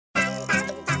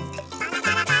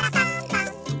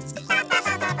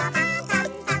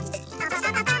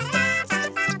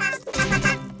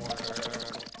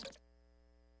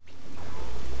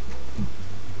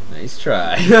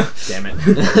Nice try. Damn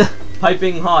it.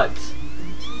 Piping hot.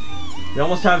 We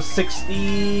almost have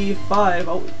 65.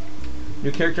 Oh,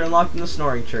 new character unlocked in the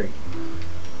snoring tree.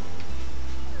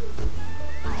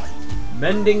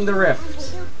 Mending the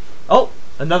rift. Oh,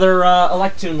 another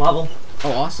Electoon level.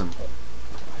 Oh, awesome.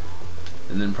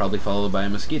 And then probably followed by a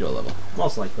mosquito level.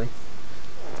 Most likely.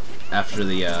 After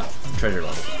the treasure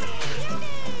level.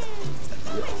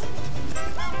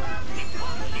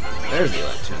 There's the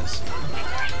Electoons.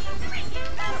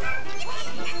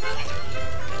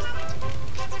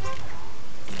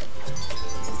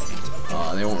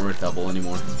 Oh, they won't worth double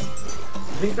anymore. I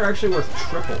think they're actually worth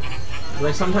triple. Because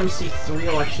I sometimes see 3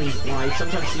 elections. Well, I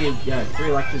sometimes see 3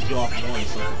 elections go off one,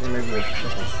 so they may be worth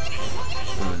triple.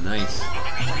 Oh, nice.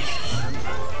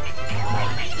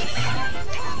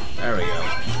 There we go.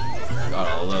 Got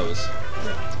all those.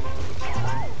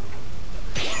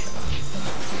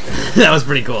 That was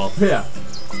pretty cool. Yeah.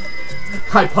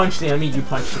 I punched the enemy, you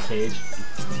punched the cage.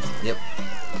 Yep.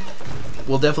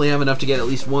 We'll definitely have enough to get at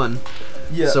least one.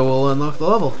 Yeah. So we'll unlock the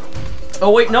level.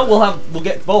 Oh wait, no, we'll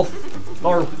get both.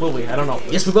 Or will we? I don't know.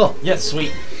 Yes, we will. Yes,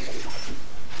 sweet.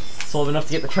 So we'll have enough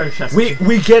to get the treasure chest.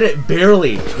 We get it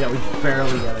barely. Yeah, we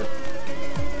barely get it.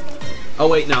 Oh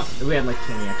wait, no. We had like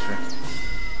 20 extra.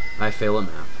 I fail at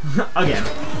math. Again.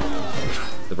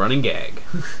 The running gag.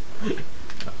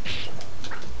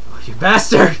 You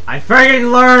bastard! I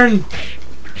friggin' learned!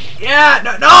 Yeah,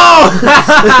 no!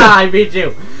 I beat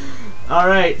you!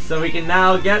 Alright, so we can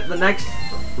now get the next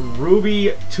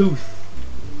ruby tooth.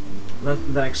 The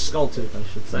next skull tooth, I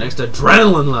should say. The next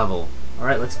adrenaline level.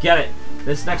 Alright, let's get it.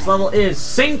 This next level is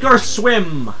Sink or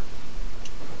Swim.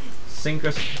 Sink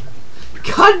or Swim.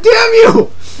 God damn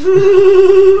you!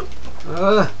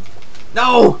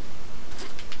 No!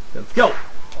 Let's go.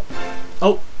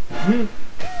 Oh.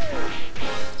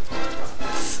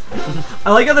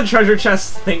 I like how the treasure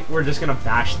chests think we're just gonna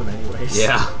bash them anyways.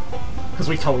 Yeah. Because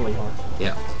we totally are.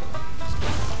 Yeah.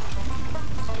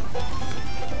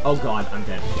 Oh god, I'm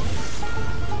dead.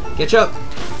 Catch up.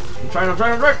 I'm trying.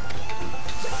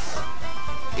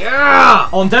 Yeah!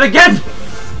 Oh, I'm dead again!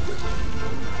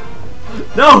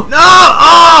 No! No!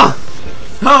 Oh!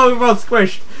 Oh, we're both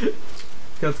squished.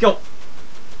 Okay, let's go.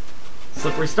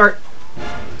 Slippery start.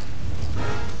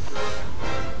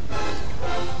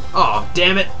 Oh,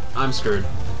 damn it. I'm screwed.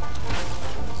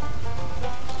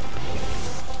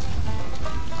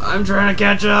 I'm trying to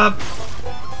catch up.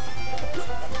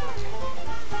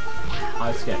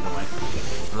 I was getting away.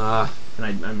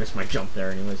 And I missed my jump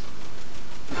there anyways.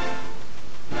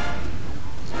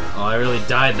 Oh, I really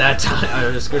died that time. I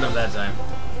really screwed up that time.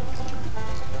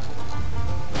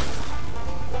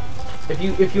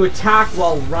 If you attack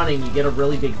while running, you get a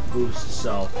really big boost,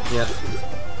 so. Yeah.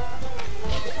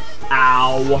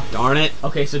 Ow. Darn it.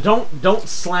 Okay, so don't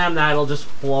slam that, it'll just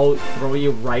throw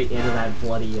you right into that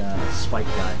bloody spike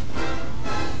guy.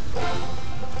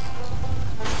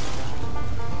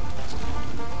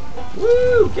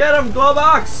 Woo! Get him, glow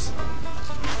box!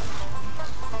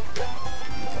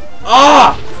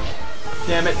 Ah!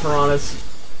 Damn it, piranhas.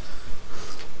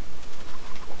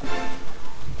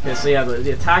 Okay, so yeah,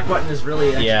 the attack button is really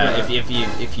extra. Yeah,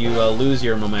 if you lose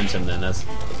your momentum, then that's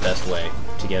the best way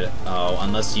to get it. Oh,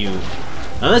 unless you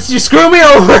screw me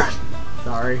over.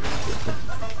 Sorry.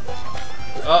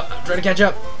 Oh, I'm trying to catch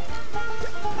up.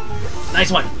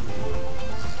 Nice one.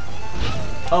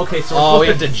 Okay, so oh, we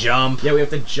have to jump. Yeah, we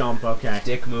have to jump. Okay.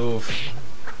 Dick move.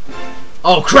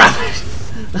 Oh crap!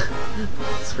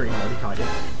 Screen already caught you.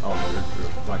 Oh,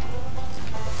 fuck.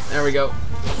 There we go.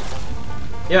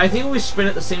 Yeah, I think if we spin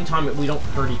at the same time, we don't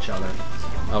hurt each other.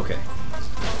 Okay.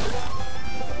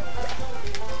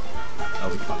 Oh,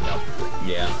 we fucked up.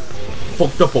 Yeah.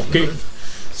 Fucked up, okay.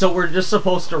 So we're just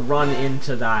supposed to run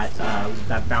into that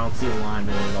that bouncy line,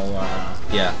 and it'll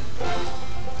Yeah.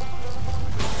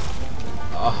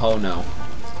 Oh no.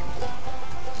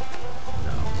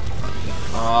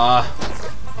 No.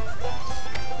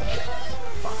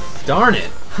 Darn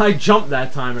it! I jumped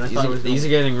that time, and I thought it was. These are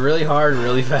getting really hard,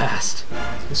 really fast.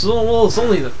 This is, well, it's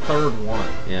only the third one.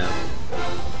 Yeah.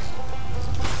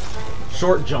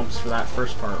 Short jumps for that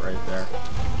first part right there.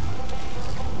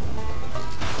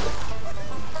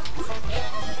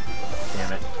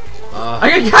 Damn it! I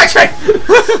can catch it!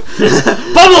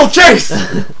 Bubble chase!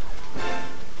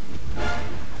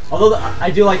 Although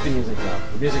I do like the music though.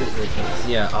 The music is really cool.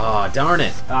 Yeah. Oh, darn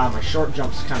it! My short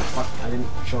jumps kind of fucked. I didn't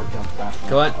short jump fast enough.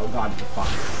 Go on. Oh god, fuck.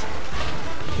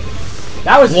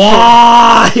 That was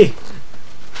why?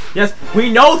 Yes, we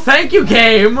know. Thank you,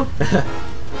 game.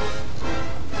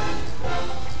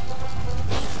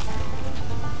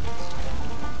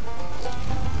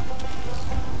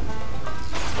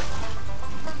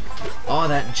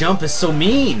 jump is so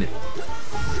mean.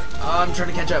 I'm trying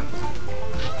to catch up.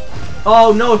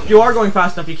 Oh no, if you are going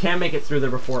fast enough, you can make it through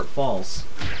there before it falls.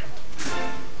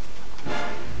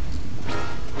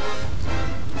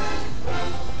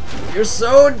 You're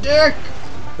so a dick!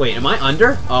 Wait, am I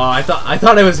under? Oh, I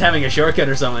thought I was having a shortcut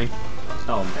or something.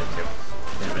 Oh, I'm dead too.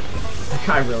 Damn it. That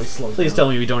guy really slowed Please down. tell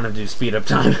me we don't have to do speed up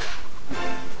time.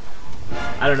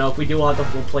 I don't know, if we do, we'll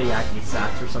play Yakety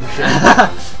Sax or some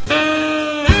shit.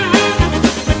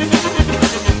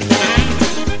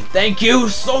 Thank you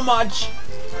so much!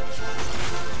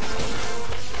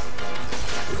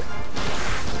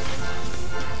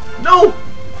 No!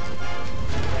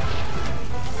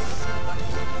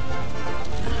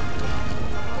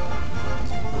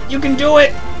 You can do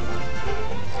it!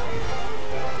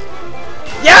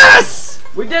 Yes!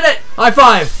 We did it! High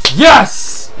five!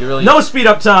 Yes! You really No speed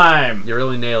up time! You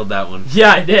really nailed that one.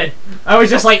 Yeah, I did. I was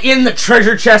just like in the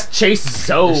treasure chest chase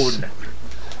zone.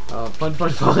 Fun, fun,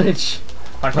 fudge.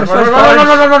 Okay,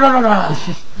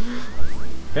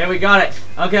 we got it.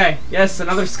 Okay, yes,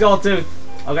 another skull tooth.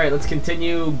 Okay, let's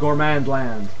continue Gourmand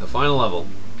Land. The final level.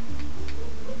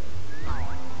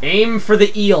 Aim for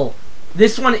the eel.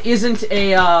 This one isn't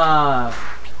a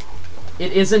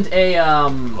it isn't a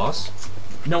Boss?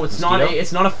 no, it's Mosquito? not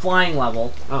it's not a flying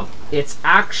level. Oh. It's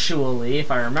actually,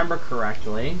 if I remember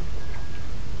correctly.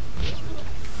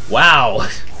 Wow.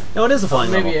 No, it is a flying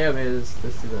Maybe level. yeah, this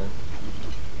is a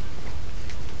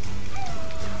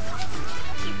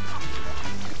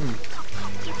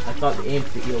I thought the aim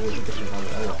for the eel was a different level.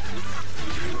 Oh well.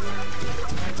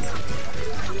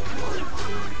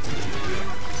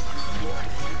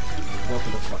 Go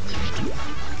for the fuck.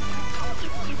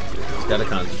 Just gotta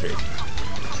concentrate.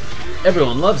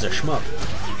 Everyone loves a shmup.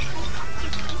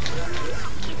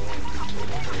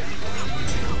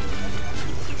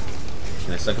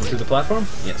 Can I suck him through the platform?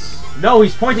 Yes. No,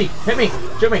 he's pointy. Hit me.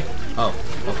 Shoot me. Oh,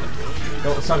 okay.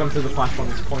 Don't suck him through the platform.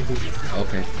 It's pointy.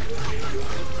 Okay.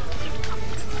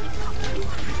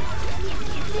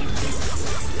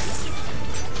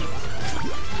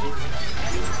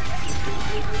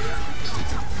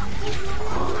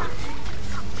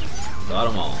 Got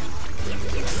them all.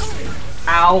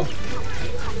 Ow.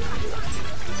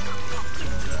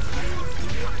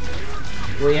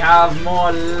 We have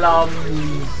more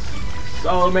lums.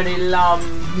 So many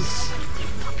lums.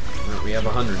 We have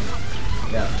 100.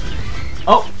 Yeah.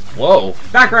 Oh! Whoa!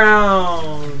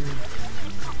 Background!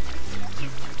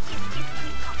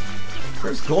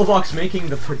 Where's Goldbox making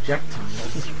the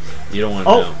projectiles? You don't want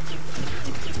to Oh. know.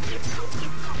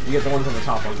 You get the ones on the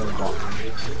top, ones on the bottom.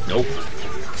 Nope.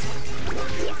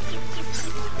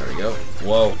 There we go.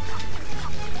 Whoa.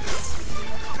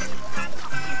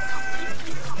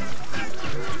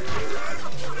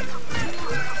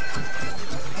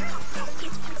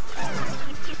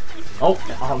 Oh,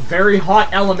 a very hot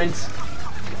element.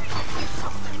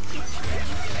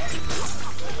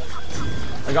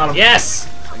 I got him. Yes!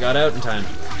 I got out in time.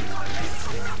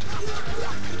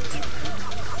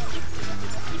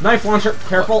 Knife launcher,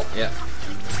 careful. Oh, yeah.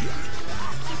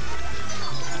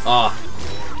 Ah.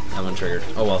 That one triggered.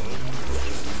 Oh well.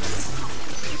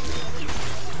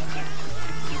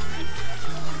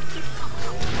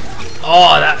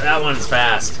 Oh, that one's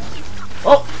fast.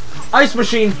 Oh, ice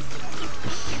machine.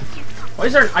 Why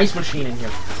is there an ice machine in here?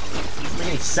 Doesn't make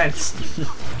any sense.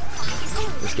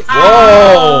 Let's get.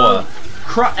 Whoa!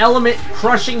 Element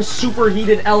crushing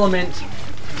superheated element.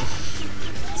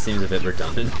 Seems a bit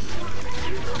redundant.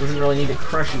 Doesn't really need to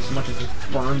crush you so much as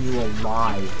just burn you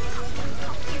alive.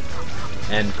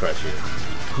 And crush you.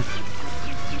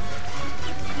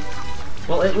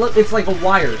 Well, it's like a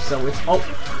wire, so it's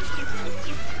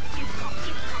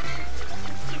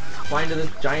Fly into this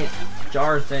giant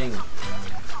jar thing.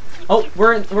 Oh,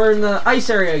 we're in the ice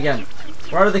area again.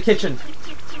 We're out of the kitchen.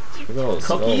 Those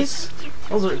Cookies?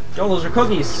 Those are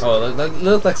cookies. Oh, they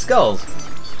look like skulls.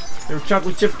 They're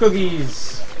chocolate chip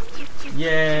cookies.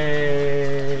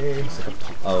 Yay!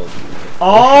 Oh.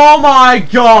 Oh my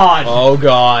god! Oh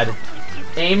god.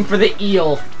 Aim for the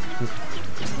eel.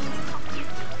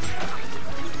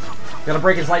 Gotta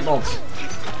break his light bulbs.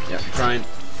 Yeah, trying.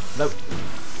 The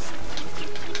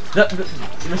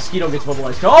mosquito gets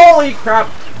mobilized. Holy crap!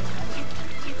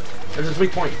 There's his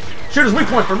weak point. Shoot his weak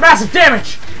point for massive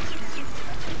damage!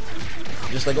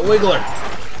 Just like a wiggler.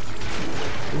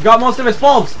 We've got most of his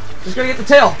bulbs. Just gotta get the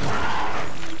tail.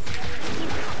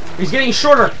 He's getting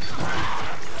shorter.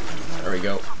 There we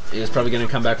go. He's probably gonna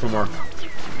come back for more.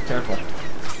 Careful.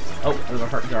 Oh, there's a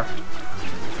heart jar.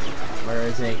 Where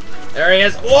is he? There he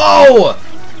is. Whoa!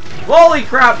 Holy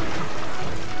crap!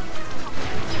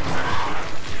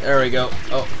 There we go.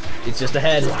 Oh, it's just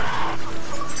ahead.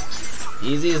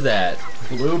 Easy as that.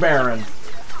 Blue Baron.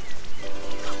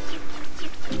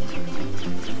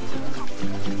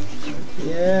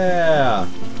 Yeah.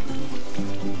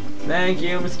 Thank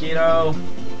you, Mosquito.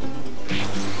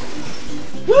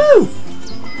 Woo!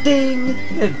 Ding!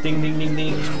 Ding, ding, ding,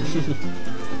 ding.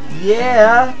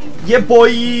 Yeah! Yeah, boy!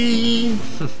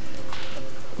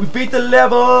 We beat the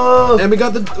level! And we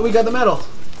got the medal.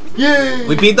 Yay!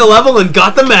 We beat the level and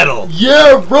got the medal.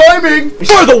 Yeah, rhyming!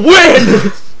 For the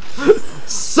win!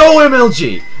 So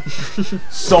MLG.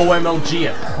 So MLG,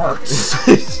 it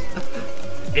hurts.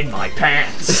 In my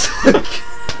pants.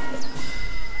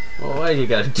 Well, why you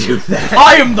gotta do that?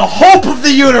 I am the hope of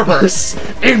the universe!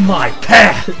 In my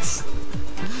pants!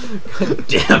 God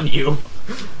damn you.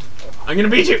 I'm gonna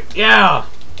beat you! Yeah!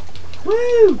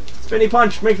 Woo! Spinny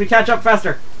punch makes me catch up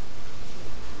faster.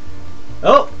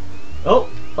 Oh! Oh!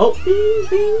 Oh! Bing,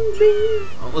 bing, bing.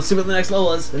 Well, let's see what the next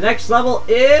level is. The next level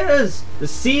is the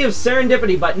Sea of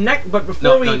Serendipity. But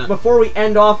before we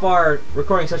end off our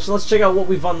recording session, let's check out what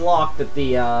we've unlocked at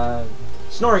the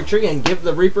Snoring Tree and give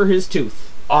the Reaper his tooth.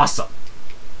 Awesome!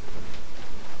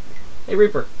 Hey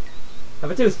Reaper,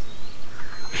 have a tooth.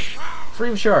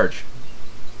 Free of charge.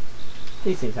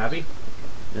 He seems happy.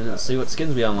 And let's see what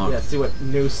skins we unlock. Yeah, see what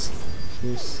new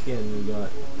skin we got.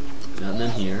 Nothing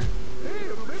in here.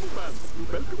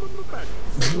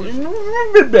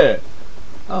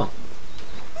 Oh.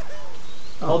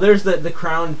 Oh, there's the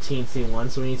crown teensy one,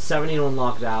 so we need 70 to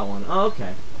unlock that one. Oh,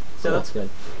 okay. So Cool. that's good.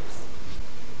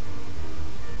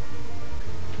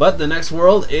 But the next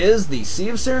world is the Sea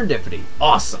of Serendipity.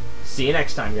 Awesome. See you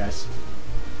next time, guys.